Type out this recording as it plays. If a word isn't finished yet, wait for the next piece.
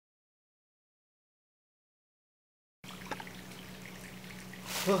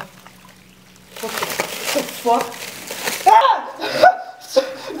What the fuck? Ah!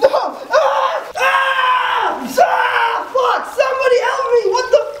 No! Ah! Ah! Ah! Fuck! Somebody help me! What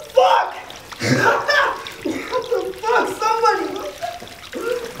the fuck? What the fuck? Somebody!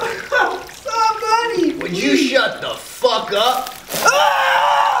 Somebody! Would you shut the fuck up?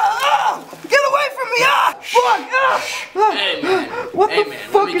 Ah! Get away from me! Ah! Fuck! Ah! Hey man, What the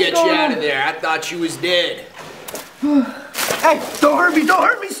fuck let me get you out of there. I thought you was dead. Hey, don't hurt me! Don't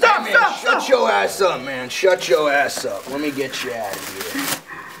hurt me! Stop! Hey, man, stop! shut your ass up, man. Shut your ass up. Let me get you out of here.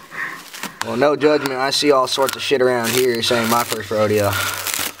 Well, no judgment. I see all sorts of shit around here. This ain't my first rodeo.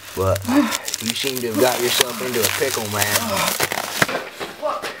 But you seem to have got yourself into a pickle, man.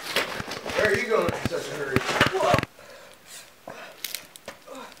 What? Where are you going in such a hurry?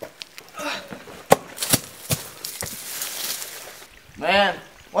 Man,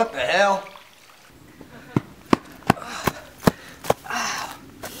 what the hell?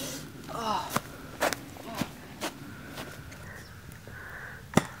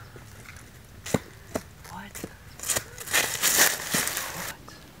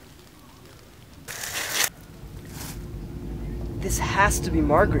 This has to be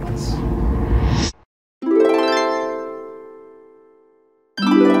Margaret's.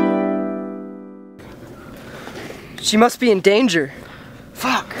 She must be in danger.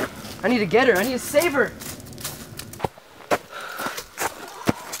 Fuck. I need to get her. I need to save her.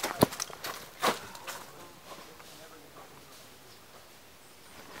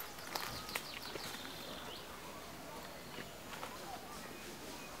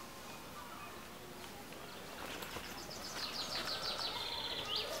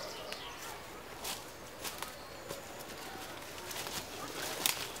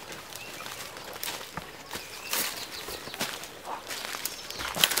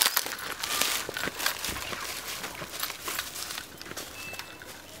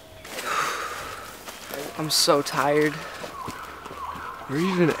 I'm so tired. Where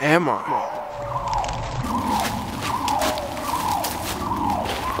even am I?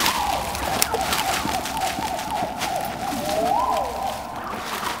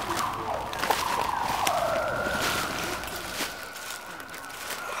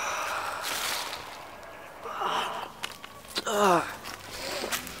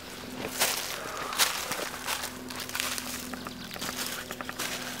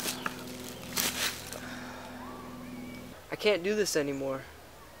 I can't do this anymore.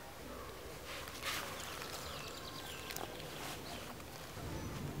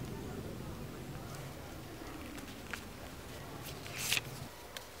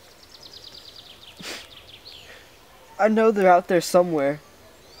 I know they're out there somewhere.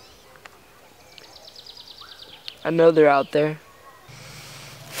 I know they're out there.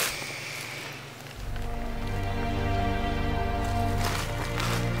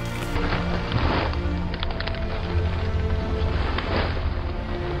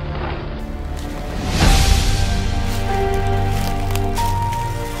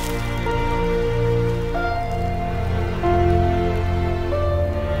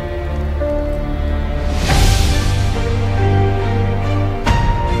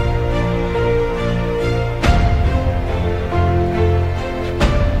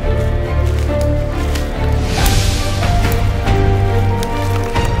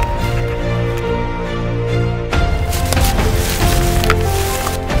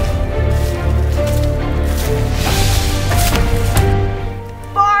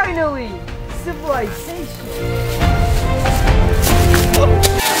 Civilization.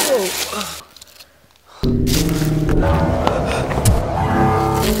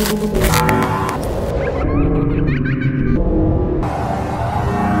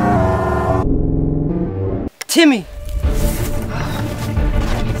 Timmy.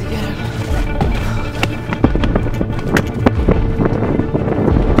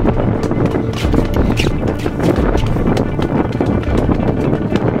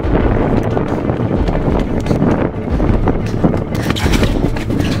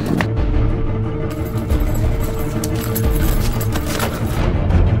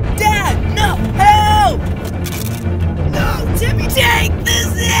 Take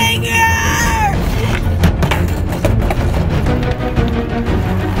this hanger!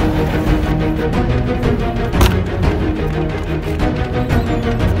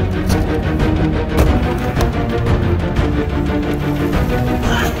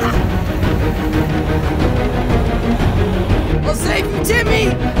 I'll save you, Timmy!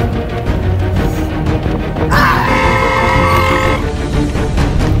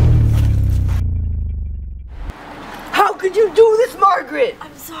 How could you do this, Margaret?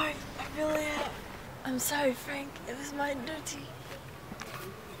 I'm sorry, I really am. I'm sorry, Frank. It was my duty.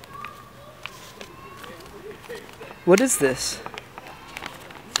 What is this?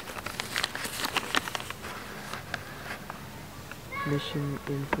 Mission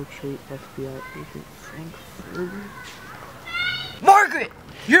infiltrate FBI agent Frank Wirr. Margaret!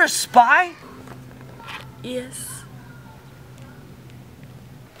 You're a spy? Yes.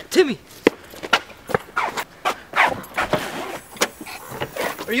 Timmy!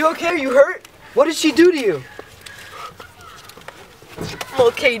 Are you okay? Are you hurt? What did she do to you? I'm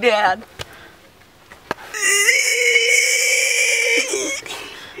okay, Dad.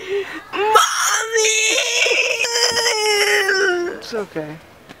 Mommy! It's okay.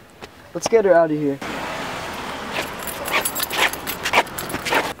 Let's get her out of here.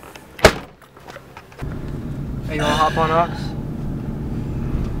 Hey, you wanna hop on Ox?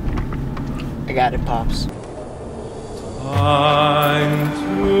 I got it, Pops. Time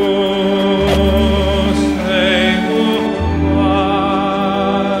to say goodbye.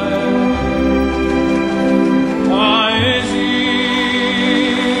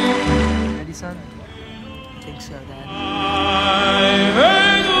 Ready, son? I think so, Dad.